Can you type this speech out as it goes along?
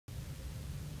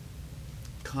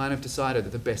kind of decided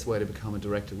that the best way to become a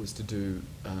director was to do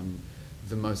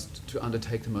to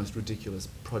undertake the most ridiculous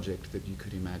project that you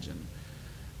could imagine.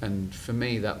 And for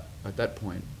me, that at that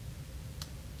point,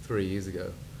 3 years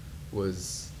ago,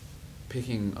 was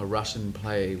picking a Russian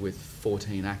play with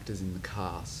 14 actors in the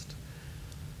cast,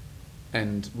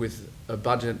 and with a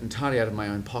budget entirely out of my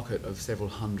own pocket of several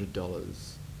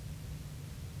 $100s,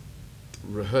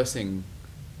 rehearsing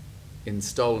in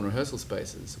stolen rehearsal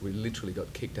spaces. We literally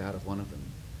got kicked out of one of them.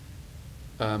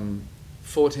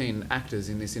 14 actors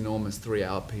in this enormous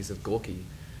 3-hour piece of Gorky,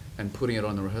 and putting it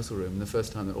on the rehearsal room. The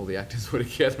first time that all the actors were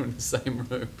together in the same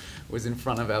room was in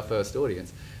front of our first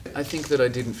audience. I think that I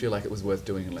didn't feel like it was worth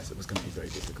doing unless it was going to be very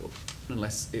difficult,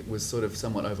 unless it was sort of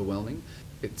somewhat overwhelming.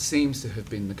 It seems to have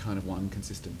been the kind of one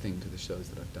consistent thing to the shows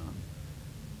that I've done,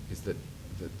 is that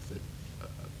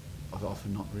I've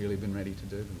often not really been ready to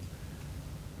do them.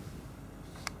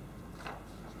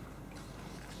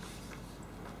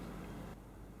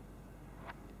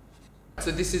 So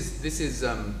this is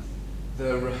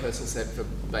the rehearsal set for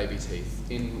Babyteeth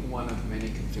in one of many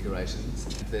configurations.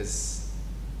 There's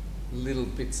little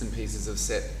bits and pieces of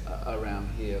set around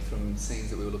here from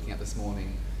scenes that we were looking at this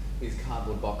morning. These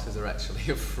cardboard boxes are actually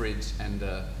a fridge and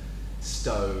a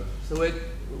stove. So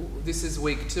this is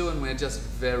week 2, and we're just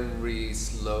very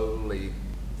slowly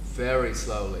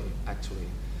actually,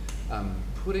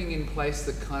 putting in place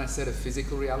the kind of set of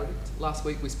physical reality. Last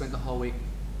week we spent the whole week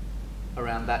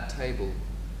around that table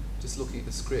just looking at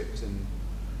the script, and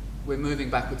we're moving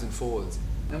backwards and forwards.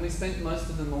 And we spent most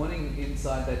of the morning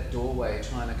inside that doorway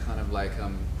trying to kind of like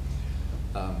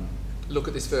look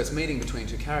at this first meeting between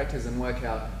two characters and work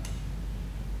out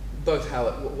both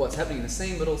what's happening in the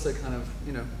scene, but also kind of,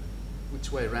 you know,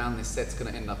 which way around this set's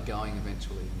going to end up going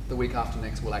eventually. The week after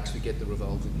next we'll actually get the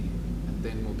revolve in here, and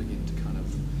then we'll begin to kind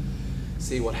of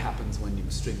see what happens when you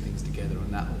string things together,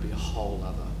 and that will be a whole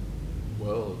other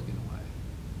world in a way.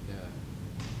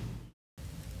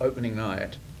 Opening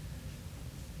night,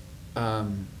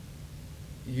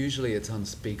 usually it's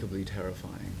unspeakably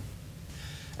terrifying.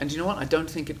 And you know what? I don't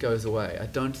think it goes away. I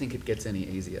don't think it gets any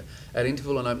easier. At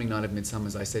interval on opening night of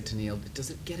Midsummers, I said to Neil,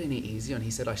 does it get any easier? And he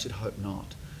said, I should hope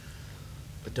not.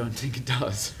 But don't think it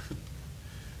does.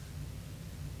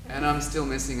 And I'm still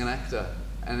missing an actor,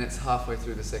 and it's halfway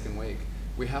through the second week.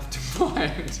 We have to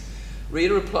find...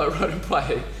 Rita wrote a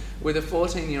play with a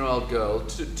 14-year-old girl,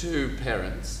 two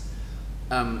parents,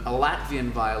 a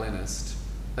Latvian violinist,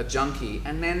 a junkie,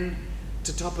 and then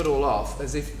to top it all off,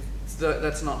 as if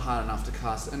that's not hard enough to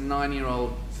cast, a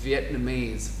 9-year-old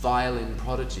Vietnamese violin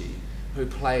prodigy who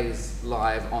plays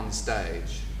live on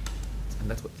stage.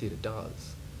 And that's what theatre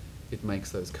does. It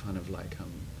makes those kind of like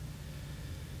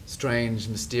strange,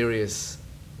 mysterious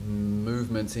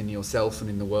movements in yourself and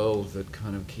in the world that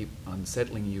kind of keep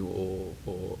unsettling you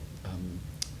or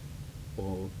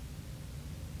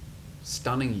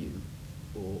stunning you,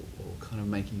 or kind of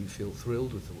making you feel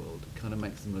thrilled with the world. It kind of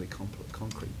makes them really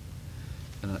concrete,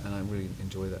 and I really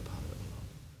enjoy that part of it.